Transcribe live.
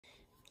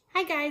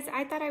Hi guys,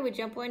 I thought I would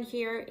jump on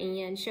here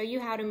and show you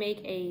how to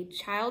make a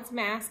child's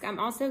mask. I'm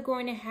also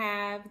going to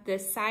have the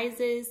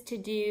sizes to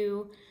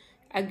do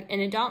an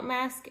adult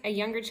mask, a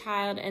younger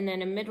child, and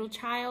then a middle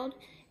child,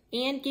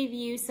 and give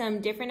you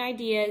some different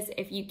ideas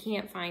if you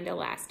can't find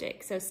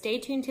elastic. So stay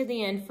tuned to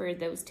the end for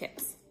those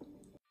tips.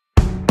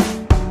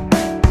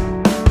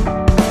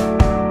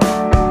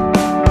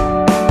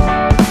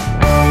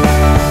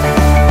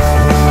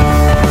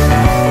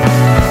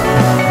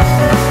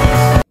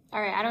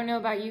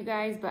 About you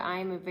guys, but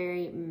I'm a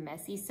very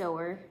messy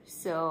sewer,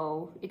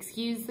 so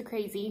excuse the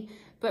crazy.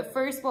 But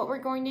first, what we're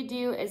going to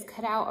do is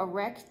cut out a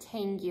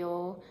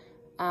rectangle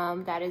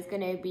that is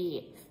going to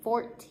be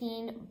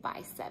 14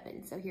 by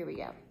 7. So here we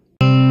go.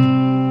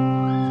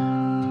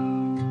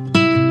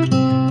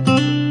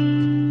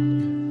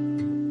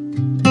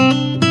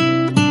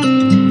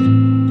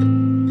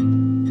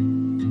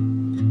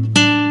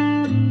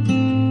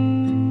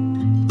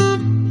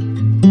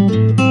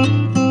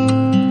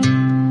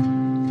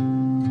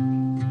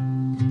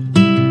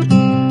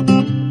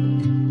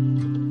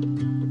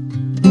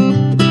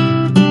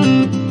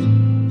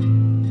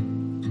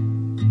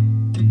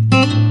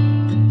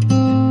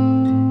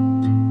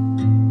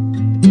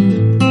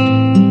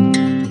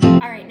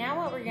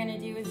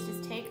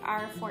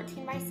 Our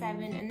 14 by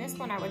 7, and this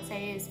one I would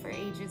say is for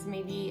ages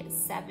maybe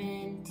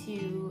 7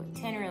 to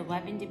 10 or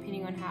 11,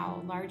 depending on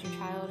how large your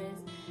child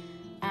is.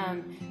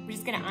 We're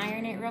just gonna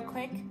iron it real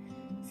quick.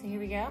 So here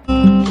we go.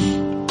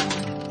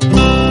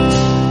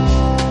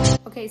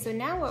 Okay, so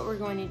now what we're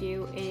going to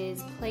do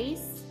is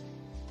place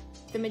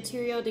the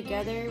material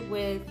together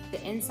with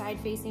the inside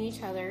facing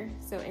each other,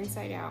 so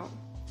inside out.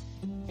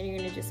 And you're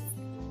gonna just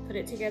put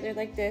it together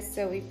like this,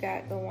 so we've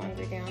got the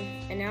longer down.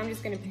 And now I'm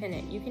just gonna pin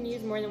it. You can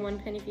use more than one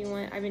pin if you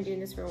want. I've been doing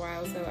this for a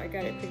while, so I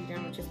got it pretty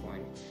down with just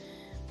one.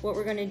 What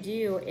we're gonna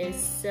do is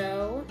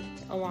sew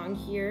along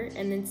here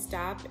and then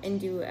stop and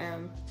do,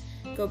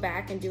 go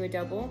back and do a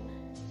double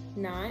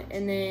knot,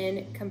 and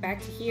then come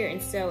back to here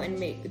and sew and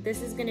make,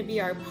 this is gonna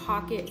be our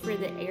pocket for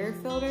the air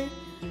filter,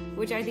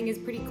 which I think is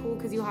pretty cool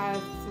because you'll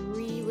have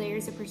 3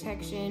 layers of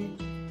protection.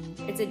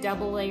 It's a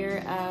double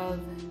layer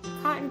of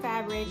cotton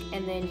fabric,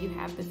 and then you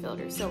have the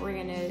filter. So we're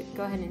gonna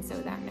go ahead and sew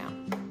that now.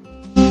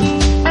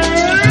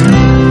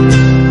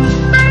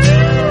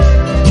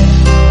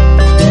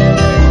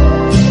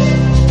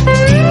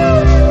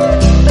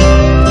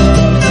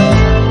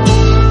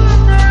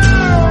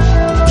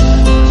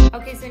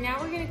 Okay, so now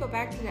we're gonna go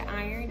back to the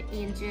iron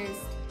and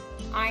just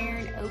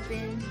iron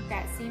open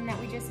that seam that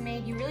we just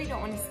made. You really don't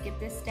want to skip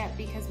this step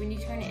because when you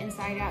turn it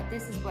inside out,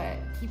 this is what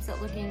keeps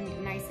it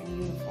looking nice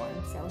and uniform.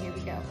 So here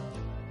we go.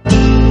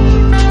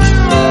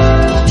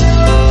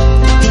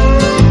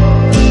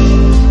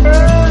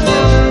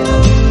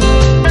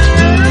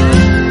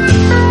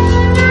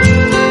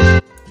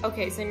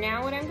 Okay, so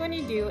now what I'm going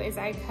to do is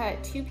I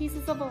cut 2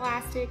 pieces of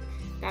elastic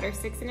that are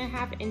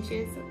 6.5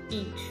 inches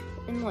each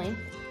in length,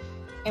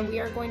 and we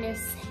are going to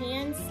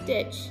hand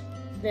stitch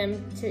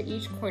them to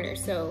each corner.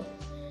 So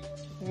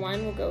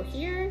one will go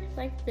here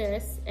like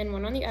this, and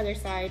one on the other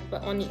side,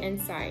 but on the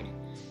inside.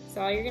 So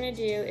all you're gonna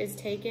do is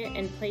take it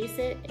and place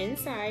it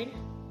inside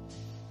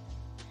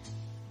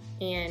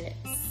and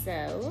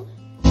sew.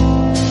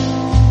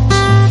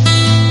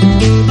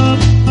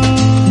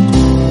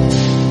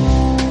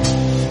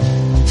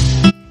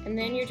 And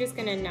then you're just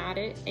gonna knot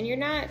it, and you're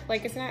not,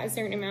 like, it's not a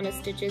certain amount of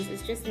stitches,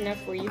 it's just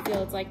enough where you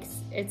feel it's like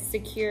it's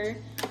secure.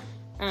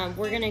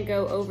 We're gonna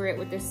go over it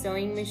with the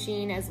sewing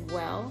machine as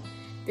well.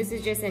 This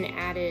is just an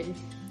added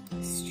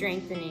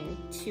strengthening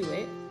to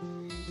it.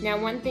 Now,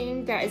 one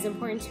thing that is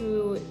important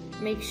to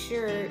make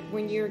sure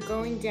when you're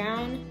going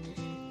down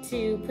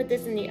to put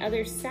this in the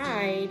other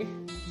side,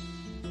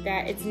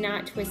 that it's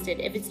not twisted.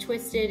 If it's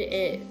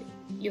twisted,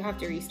 you have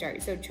to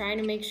restart. So trying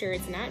to make sure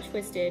it's not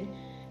twisted.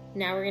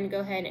 Now we're gonna go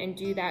ahead and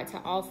do that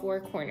to all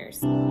 4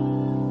 corners.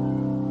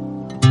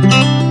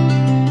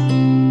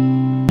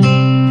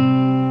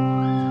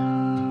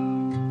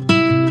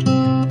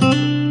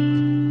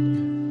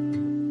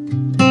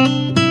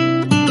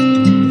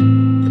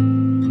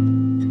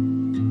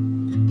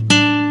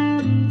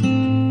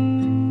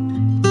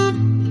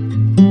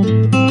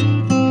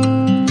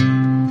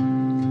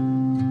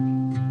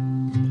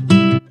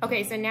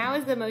 Okay, so now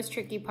is the most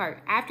tricky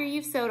part. After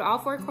you've sewed all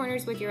 4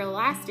 corners with your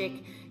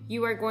elastic,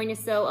 you are going to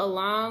sew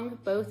along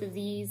both of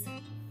these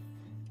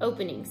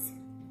openings.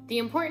 The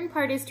important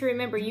part is to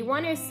remember, you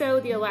want to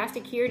sew the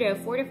elastic here to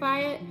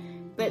fortify it,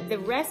 but the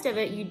rest of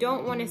it, you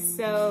don't want to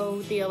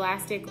sew the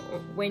elastic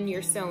when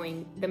you're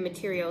sewing the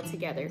material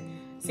together.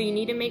 So you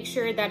need to make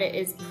sure that it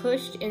is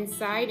pushed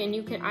inside, and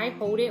you can, I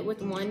hold it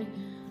with one,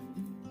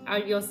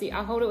 you'll see,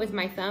 I'll hold it with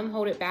my thumb,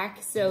 hold it back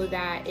so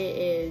that it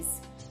is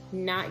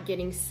not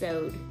getting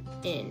sewed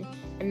in.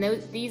 And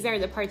these are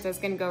the parts that's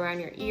gonna go around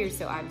your ears,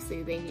 so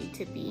obviously they need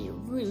to be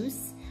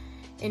loose.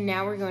 And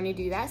now we're going to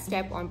do that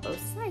step on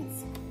both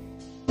sides.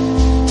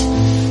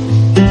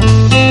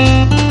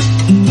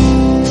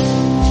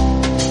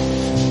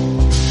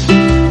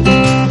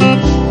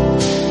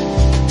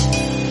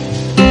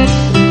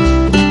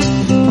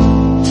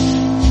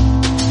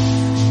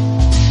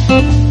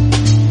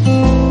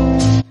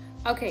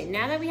 Okay,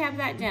 now that we have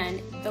that done,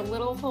 the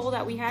little hole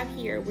that we have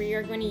here, we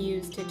are going to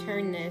use to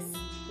turn this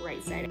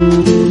right side out.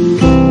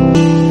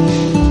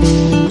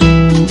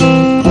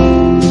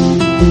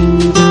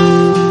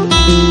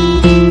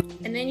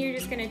 And then you're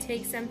just going to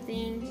take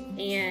something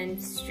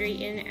and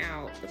straighten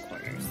out the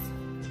corners.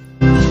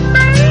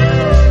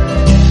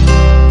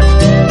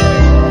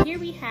 Here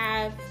we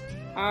have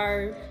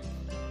our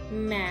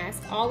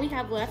mask. All we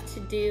have left to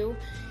do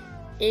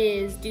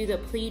is do the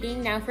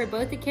pleating. Now for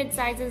both the kid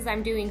sizes,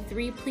 I'm doing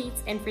 3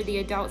 pleats, and for the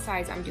adult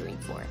size, I'm doing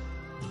 4.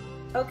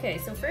 Okay,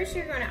 so first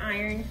you're gonna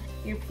iron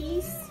your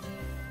piece,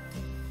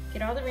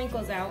 get all the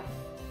wrinkles out.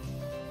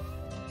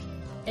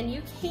 And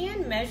you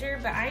can measure,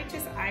 but I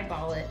just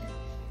eyeball it.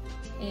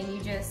 And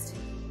you just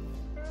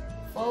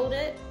fold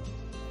it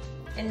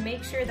and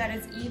make sure that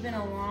it's even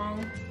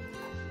along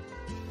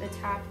the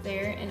top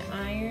there and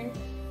iron.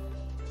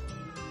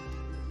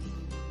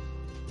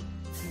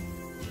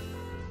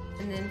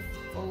 And then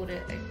fold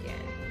it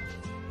again.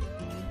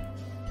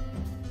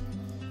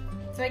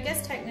 So I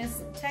guess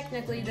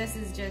technically this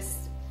is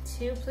just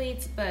 2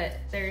 pleats, but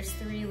there's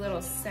 3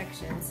 little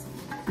sections.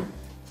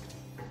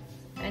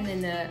 And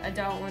then the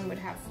adult one would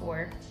have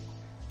 4.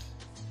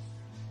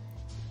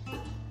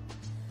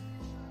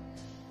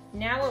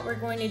 Now what we're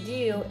going to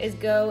do is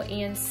go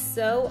and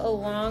sew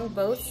along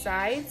both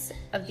sides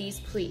of these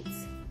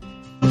pleats.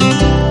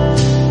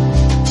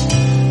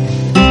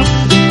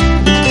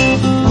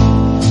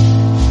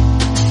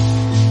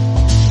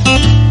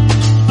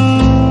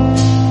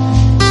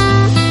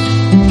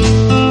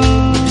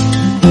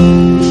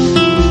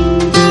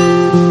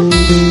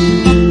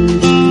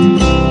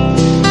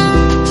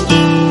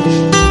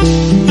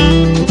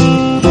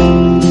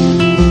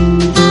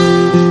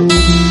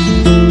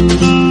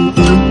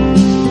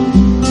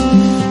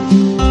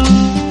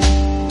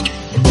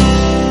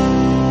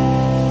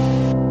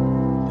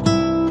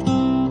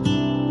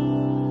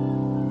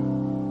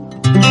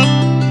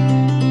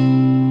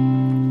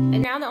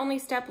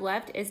 Step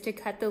left is to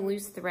cut the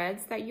loose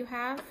threads that you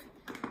have.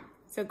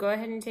 So go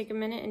ahead and take a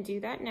minute and do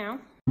that now.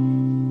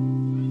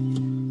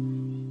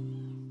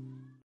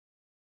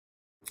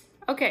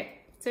 Okay,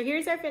 so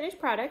here's our finished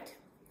product.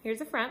 Here's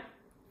the front.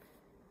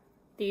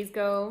 These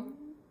go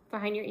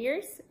behind your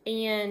ears,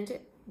 and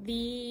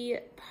the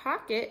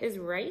pocket is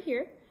right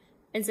here.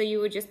 And so you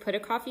would just put a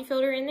coffee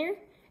filter in there.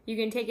 You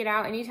can take it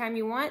out anytime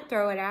you want,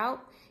 throw it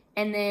out.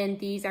 And then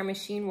these are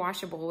machine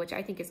washable, which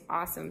I think is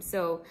awesome.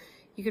 So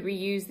you could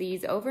reuse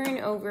these over and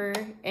over,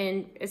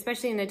 and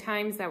especially in the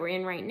times that we're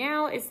in right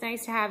now, it's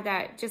nice to have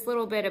that just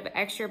little bit of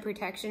extra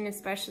protection,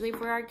 especially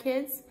for our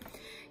kids.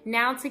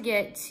 Now to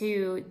get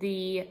to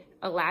the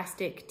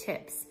elastic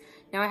tips.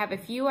 Now I have a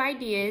few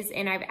ideas,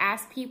 and I've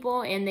asked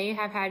people and they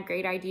have had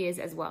great ideas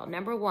as well.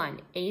 Number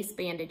 1, ace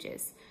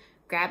bandages.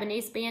 Grab an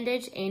ace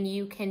bandage and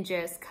you can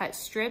just cut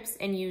strips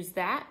and use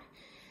that.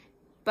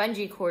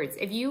 Bungee cords.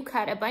 If you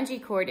cut a bungee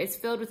cord, it's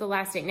filled with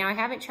elastic. Now I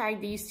haven't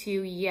tried these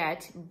 2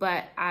 yet,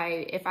 but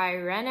if I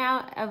run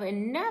out of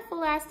enough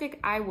elastic,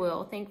 I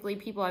will. Thankfully,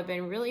 people have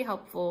been really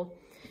helpful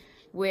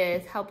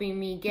with helping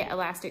me get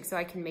elastic so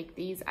I can make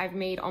these. I've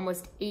made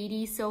almost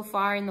 80 so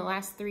far in the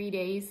last 3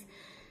 days.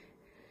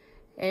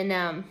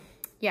 And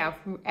yeah,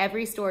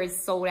 every store is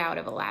sold out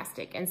of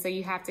elastic, and so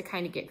you have to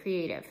kind of get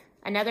creative.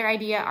 Another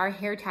idea are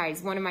hair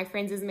ties. One of my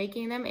friends is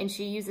making them, and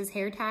she uses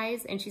hair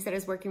ties, and she said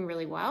it's working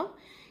really well.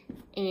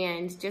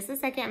 And just a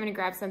second, I'm gonna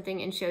grab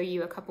something and show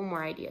you a couple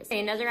more ideas. Okay,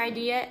 another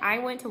idea, I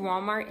went to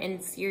Walmart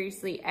and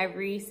seriously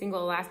every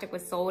single elastic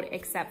was sold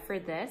except for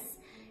this.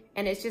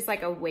 And it's just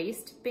like a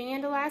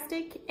waistband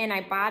elastic. And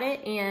I bought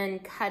it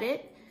and cut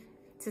it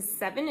to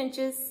 7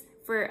 inches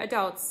for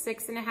adults,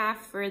 6.5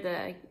 for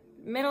the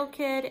middle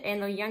kid,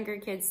 and the younger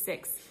kid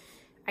 6.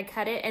 I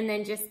cut it and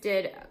then just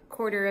did a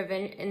 1/4 of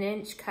an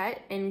inch cut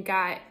and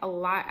got a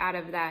lot out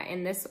of that,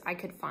 and this I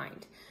could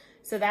find.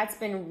 So that's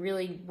been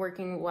really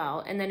working well.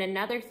 And then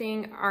another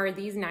thing are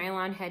these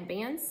nylon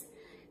headbands.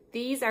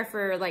 These are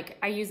for, like,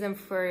 I use them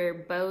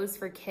for bows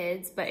for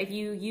kids, but if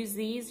you use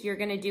these, you're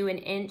gonna do 1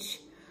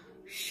 inch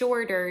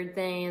shorter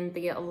than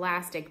the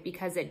elastic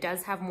because it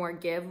does have more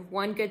give.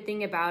 One good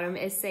thing about them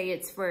is, say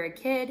it's for a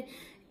kid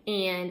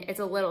and it's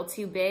a little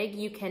too big,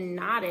 you can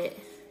knot it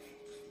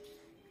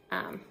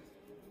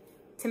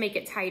to make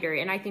it tighter,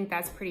 and I think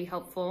that's pretty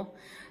helpful.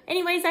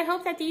 Anyways, I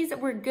hope that these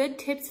were good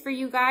tips for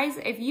you guys.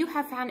 If you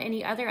have found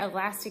any other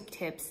elastic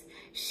tips,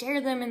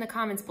 share them in the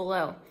comments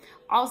below.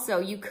 Also,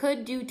 you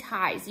could do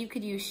ties. You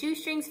could use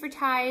shoestrings for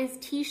ties,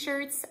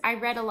 t-shirts. I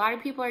read a lot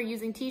of people are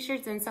using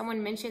t-shirts, and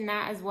someone mentioned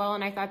that as well,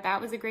 and I thought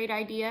that was a great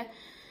idea.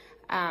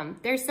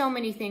 There's so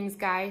many things,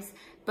 guys.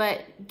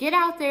 But get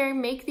out there,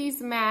 make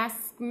these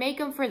masks, make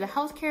them for the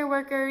healthcare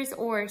workers,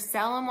 or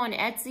sell them on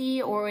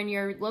Etsy or in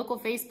your local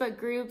Facebook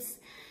groups.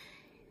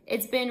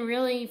 It's been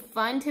really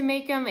fun to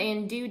make them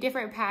and do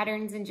different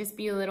patterns and just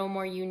be a little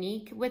more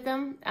unique with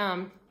them.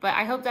 But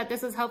I hope that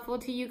this was helpful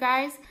to you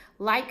guys.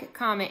 Like,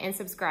 comment, and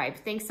subscribe.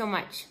 Thanks so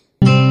much.